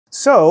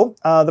So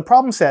the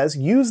problem says,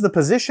 use the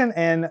position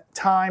and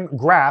time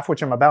graph,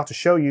 which I'm about to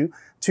show you,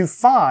 to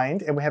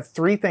find, and we have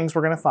three things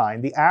we're going to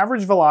find, the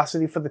average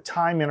velocity for the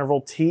time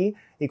interval t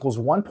equals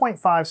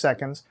 1.5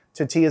 seconds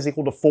to t is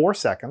equal to 4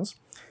 seconds,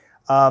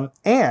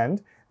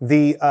 and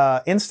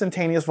the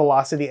instantaneous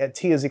velocity at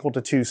t is equal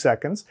to 2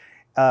 seconds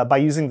by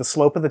using the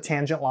slope of the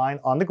tangent line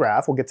on the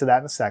graph. We'll get to that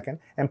in a second.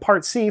 And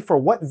part C, for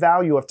what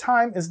value of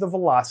time is the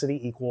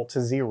velocity equal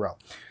to 0?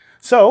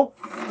 So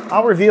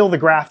I'll reveal the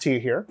graph to you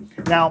here.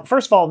 Now,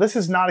 first of all, this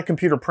is not a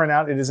computer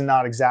printout. It is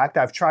not exact.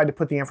 I've tried to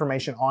put the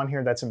information on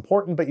here that's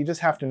important, but you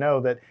just have to know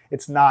that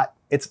it's not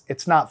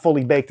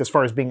fully baked as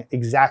far as being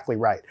exactly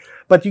right.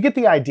 But you get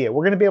the idea.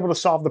 We're going to be able to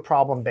solve the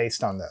problem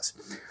based on this.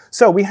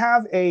 So we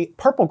have a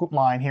purple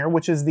line here,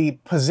 which is the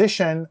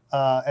position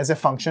as a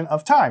function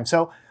of time.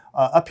 So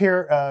up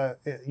here,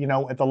 you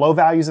know, at the low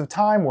values of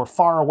time, we're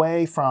far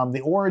away from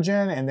the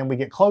origin, and then we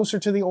get closer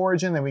to the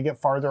origin, then we get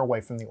farther away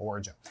from the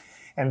origin.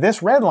 And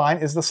this red line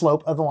is the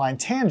slope of the line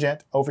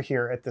tangent over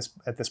here at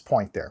this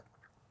point there.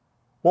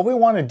 What we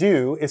want to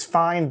do is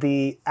find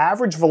the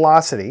average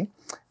velocity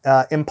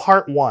in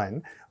part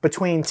 1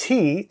 between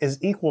t is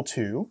equal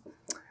to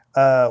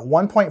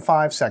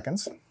 1.5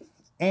 seconds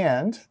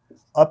and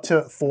up to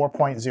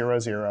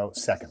 4.00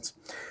 seconds.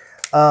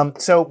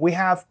 So we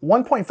have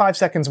 1.5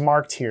 seconds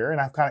marked here,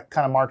 and I've kind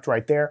of marked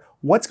right there.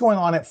 What's going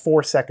on at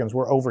 4 seconds?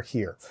 We're over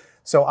here.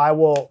 So I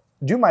will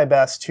do my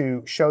best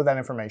to show that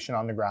information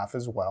on the graph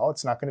as well.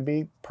 It's not going to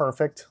be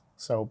perfect,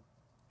 so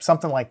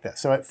something like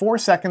this. So at 4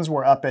 seconds,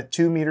 we're up at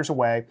 2 meters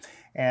away,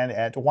 and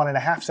at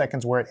 1.5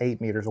 seconds, we're at 8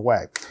 meters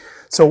away.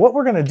 So what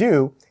we're going to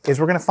do is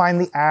we're going to find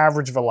the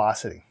average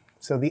velocity.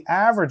 So the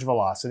average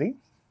velocity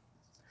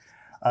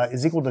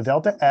is equal to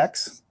delta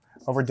x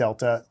over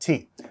delta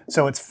t.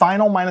 So it's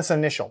final minus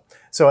initial.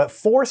 So at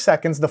 4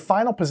 seconds, the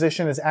final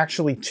position is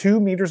actually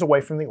 2 meters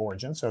away from the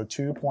origin, so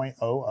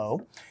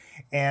 2.00.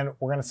 And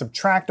we're going to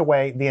subtract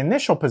away the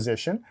initial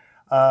position.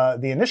 The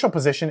initial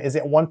position is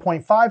at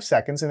 1.5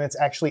 seconds, and it's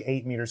actually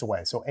 8 meters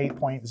away, so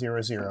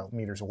 8.00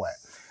 meters away.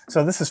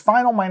 So this is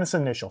final minus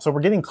initial. So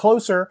we're getting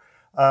closer.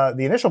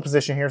 The initial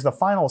position here is the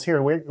final is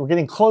here. We're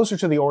getting closer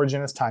to the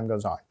origin as time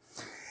goes on.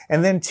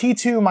 And then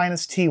T2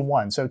 minus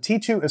T1. So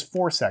T2 is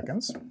 4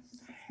 seconds.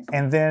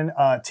 And then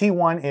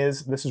T1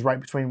 is, this is right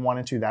between 1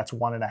 and 2, that's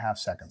 1.5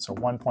 seconds, so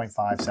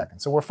 1.5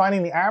 seconds. So we're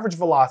finding the average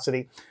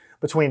velocity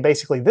between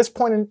basically this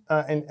point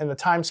in the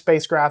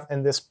time-space graph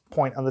and this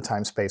point on the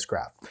time-space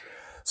graph.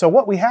 So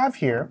what we have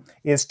here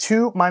is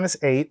 2 minus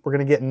 8. We're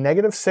going to get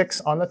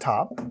 -6 on the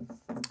top.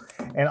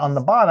 And on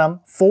the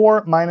bottom,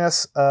 4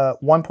 minus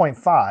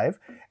 1.5,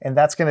 and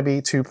that's going to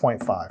be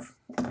 2.5.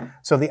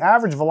 So the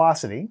average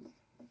velocity,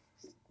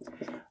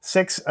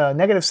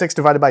 -6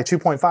 divided by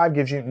 2.5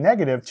 gives you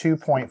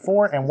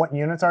 -2.4, and what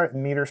units are it?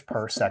 Meters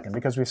per second,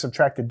 because we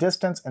subtracted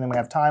distance and then we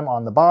have time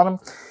on the bottom.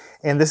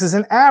 And this is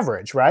an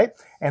average, right?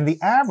 And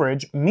the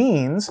average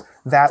means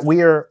that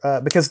we are,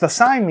 because the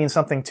sign means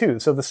something too.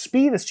 So the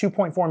speed is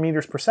 2.4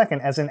 meters per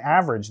second as an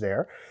average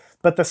there,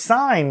 but the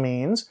sign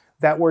means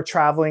that we're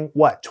traveling,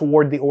 what?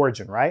 Toward the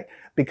origin, right?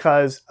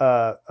 Because,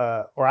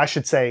 or I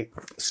should say,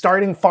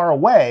 starting far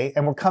away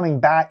and we're coming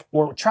back,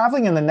 we're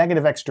traveling in the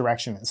negative x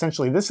direction.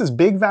 Essentially, this is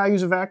big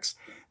values of x,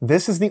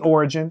 this is the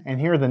origin, and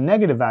here are the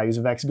negative values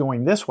of x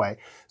going this way.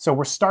 So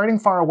we're starting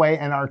far away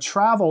and our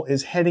travel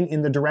is heading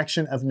in the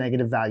direction of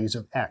negative values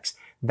of x.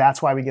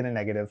 That's why we get a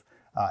negative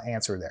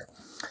answer there.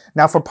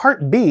 Now for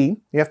part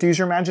B, you have to use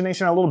your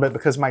imagination a little bit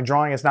because my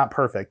drawing is not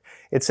perfect.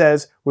 It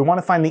says we want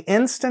to find the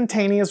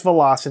instantaneous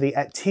velocity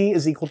at t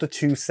is equal to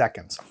 2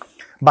 seconds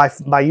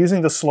by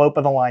using the slope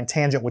of the line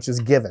tangent, which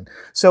is given.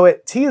 So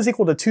at t is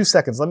equal to 2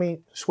 seconds, let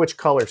me switch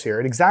colors here.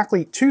 At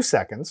exactly 2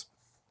 seconds,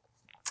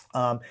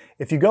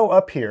 if you go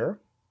up here,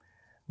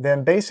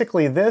 then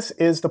basically this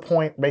is the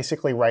point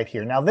basically right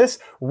here. Now this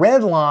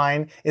red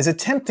line is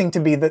attempting to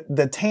be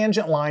the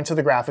tangent line to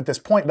the graph at this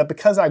point, but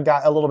because I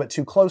got a little bit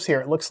too close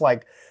here, it looks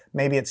like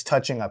maybe it's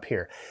touching up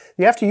here.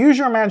 You have to use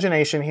your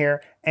imagination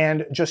here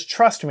and just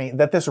trust me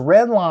that this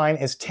red line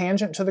is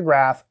tangent to the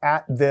graph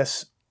at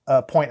this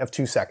point of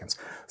 2 seconds.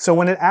 So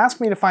when it asked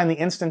me to find the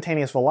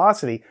instantaneous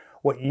velocity,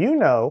 what you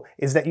know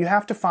is that you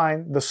have to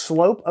find the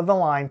slope of the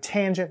line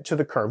tangent to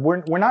the curve.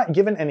 We're not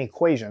given an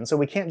equation, so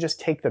we can't just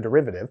take the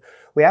derivative.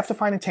 We have to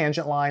find a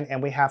tangent line,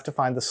 and we have to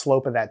find the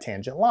slope of that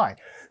tangent line.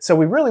 So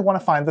we really want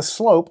to find the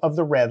slope of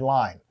the red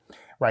line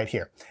right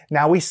here.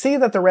 Now we see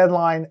that the red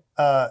line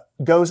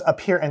goes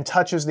up here and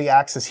touches the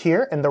axis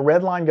here, and the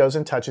red line goes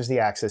and touches the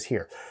axis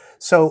here.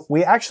 So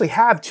we actually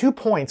have 2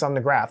 points on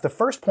the graph. The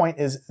first point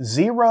is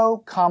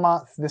 0,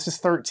 this is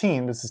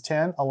 13, this is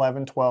 10,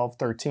 11, 12,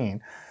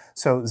 13.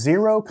 So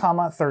 0,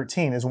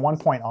 13 is 1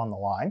 point on the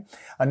line.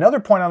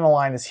 Another point on the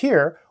line is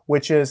here,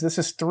 which is, this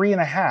is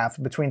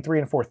 3.5, between 3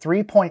 and 4,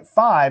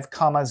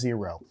 3.5,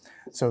 0.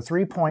 So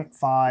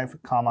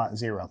 3.5,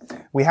 0.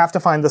 We have to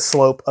find the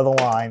slope of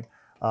the line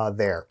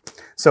there.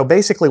 So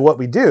basically what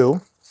we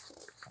do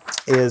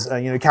is,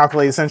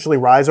 calculate essentially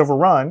rise over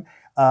run,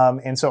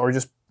 and so, or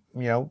just,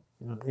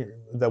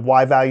 the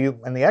y value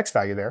and the x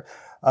value there.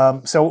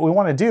 So what we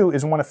want to do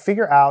is we want to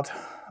figure out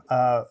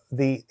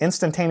the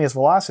instantaneous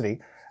velocity,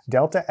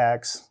 delta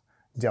x,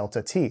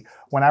 delta t.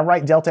 When I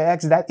write delta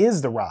x, that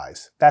is the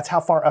rise. That's how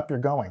far up you're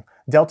going.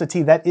 Delta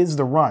t, that is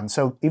the run.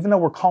 So even though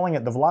we're calling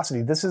it the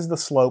velocity, this is the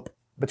slope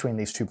between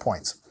these 2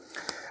 points.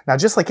 Now,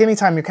 just like any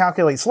time you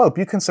calculate slope,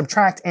 you can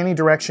subtract any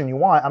direction you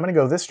want. I'm going to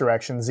go this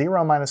direction,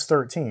 0 minus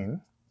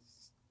 13.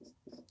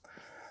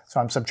 So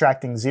I'm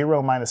subtracting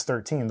 0 minus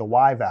 13, the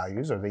y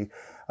values, or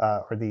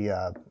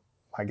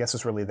I guess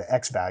it's really the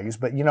x values,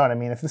 but you know what I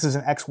mean. If this is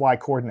an xy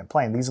coordinate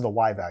plane, these are the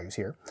y values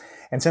here.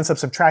 And since I'm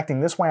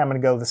subtracting this way, I'm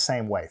going to go the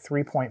same way,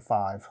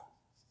 3.5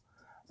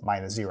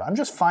 minus 0. I'm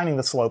just finding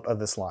the slope of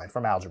this line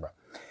from algebra.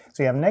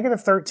 So you have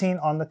negative 13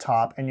 on the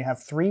top, and you have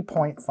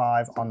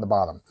 3.5 on the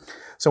bottom.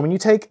 So when you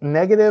take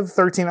negative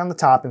 13 on the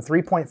top and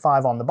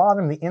 3.5 on the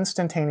bottom, the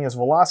instantaneous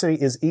velocity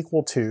is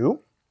equal to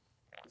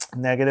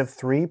negative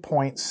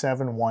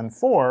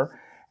 3.714,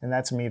 and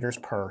that's meters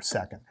per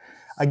second.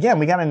 Again,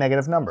 we got a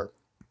negative number.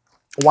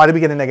 Why did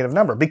we get a negative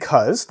number?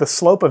 Because the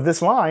slope of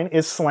this line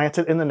is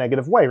slanted in the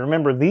negative way.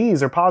 Remember,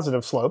 these are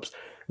positive slopes.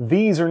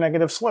 These are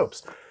negative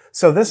slopes.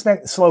 So this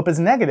slope is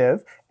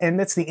negative, and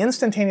it's the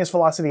instantaneous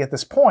velocity at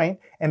this point.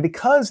 And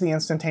because the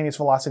instantaneous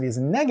velocity is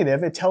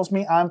negative, it tells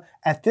me I'm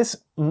at this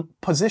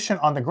position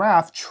on the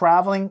graph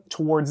traveling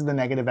towards the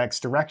negative x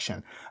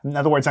direction. In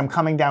other words, I'm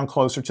coming down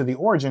closer to the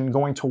origin,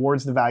 going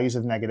towards the values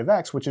of negative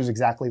x, which is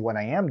exactly what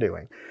I am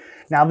doing.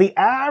 Now, the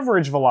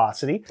average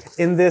velocity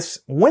in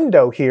this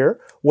window here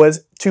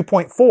was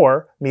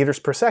 2.4 meters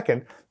per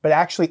second, but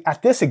actually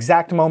at this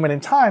exact moment in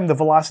time, the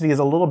velocity is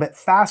a little bit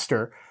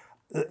faster.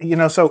 You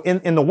know, so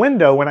in the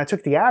window, when I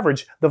took the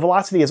average, the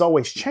velocity is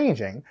always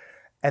changing.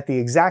 At the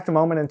exact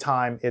moment in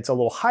time, it's a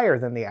little higher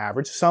than the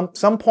average.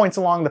 Some points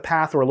along the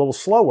path were a little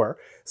slower.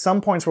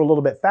 Some points were a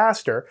little bit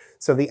faster.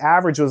 So the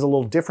average was a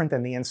little different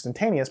than the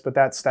instantaneous, but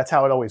that's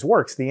how it always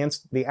works.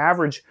 The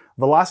average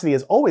velocity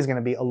is always going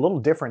to be a little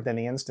different than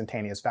the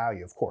instantaneous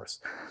value, of course.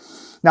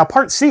 Now,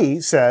 part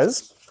C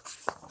says,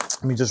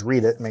 let me just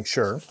read it, make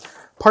sure.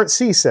 Part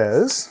C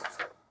says,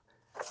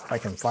 if I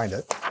can find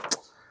it.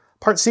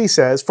 Part C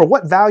says, for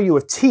what value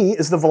of t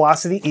is the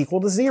velocity equal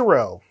to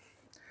 0?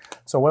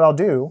 So what I'll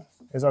do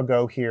is I'll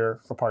go here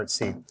for part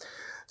C.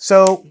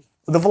 So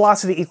the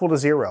velocity equal to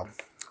 0.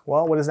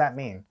 Well, what does that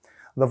mean?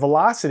 The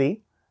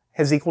velocity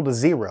is equal to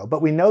 0,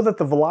 but we know that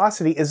the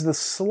velocity is the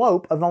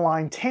slope of the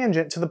line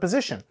tangent to the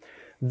position.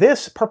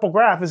 This purple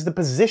graph is the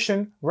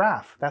position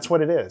graph. That's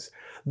what it is.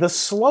 The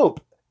slope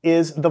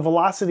is the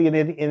velocity at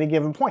any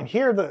given point.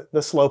 Here,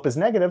 the slope is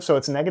negative, so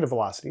it's negative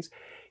velocities.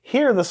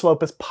 Here, the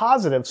slope is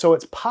positive, so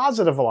it's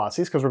positive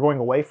velocities because we're going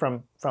away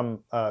from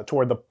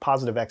toward the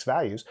positive x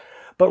values.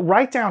 But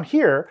right down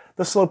here,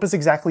 the slope is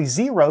exactly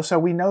 0, so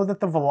we know that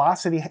the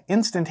velocity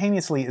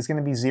instantaneously is going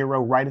to be 0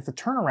 right at the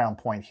turnaround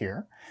point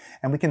here.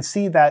 And we can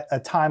see that a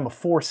time of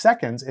 4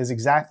 seconds is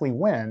exactly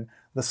when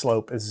the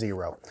slope is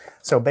 0.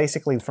 So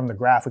basically, from the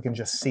graph, we can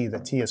just see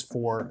that t is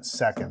 4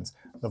 seconds.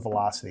 The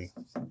velocity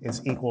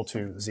is equal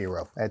to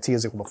 0. At t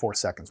is equal to 4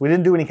 seconds. We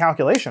didn't do any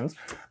calculations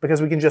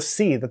because we can just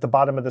see that the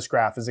bottom of this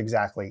graph is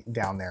exactly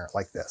down there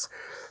like this.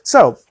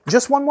 So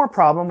just one more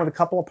problem with a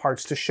couple of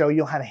parts to show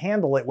you how to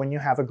handle it when you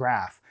have a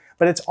graph.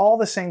 But it's all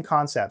the same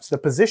concepts. The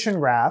position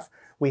graph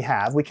we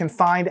can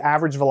find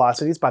average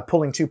velocities by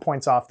pulling 2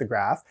 points off the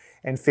graph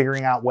and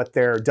figuring out what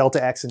their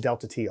delta x and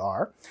delta t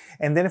are.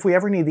 And then if we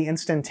ever need the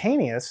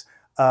instantaneous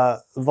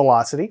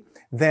velocity,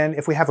 then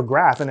if we have a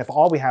graph, and if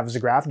all we have is a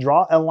graph,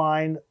 draw a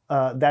line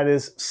that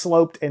is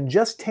sloped and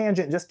just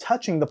tangent, just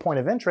touching the point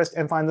of interest,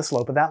 and find the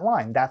slope of that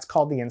line. That's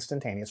called the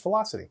instantaneous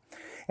velocity.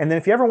 And then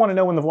if you ever want to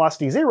know when the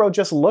velocity is 0,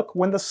 just look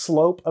when the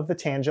slope of the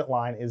tangent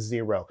line is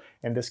 0.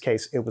 In this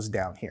case, it was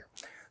down here.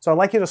 So I'd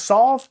like you to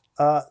solve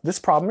this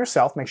problem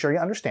yourself, make sure you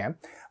understand.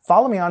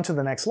 Follow me on to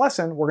the next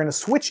lesson. We're going to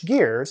switch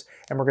gears,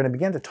 and we're going to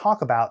begin to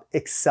talk about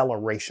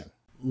acceleration.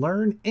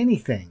 Learn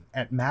anything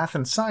at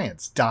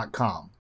mathandscience.com.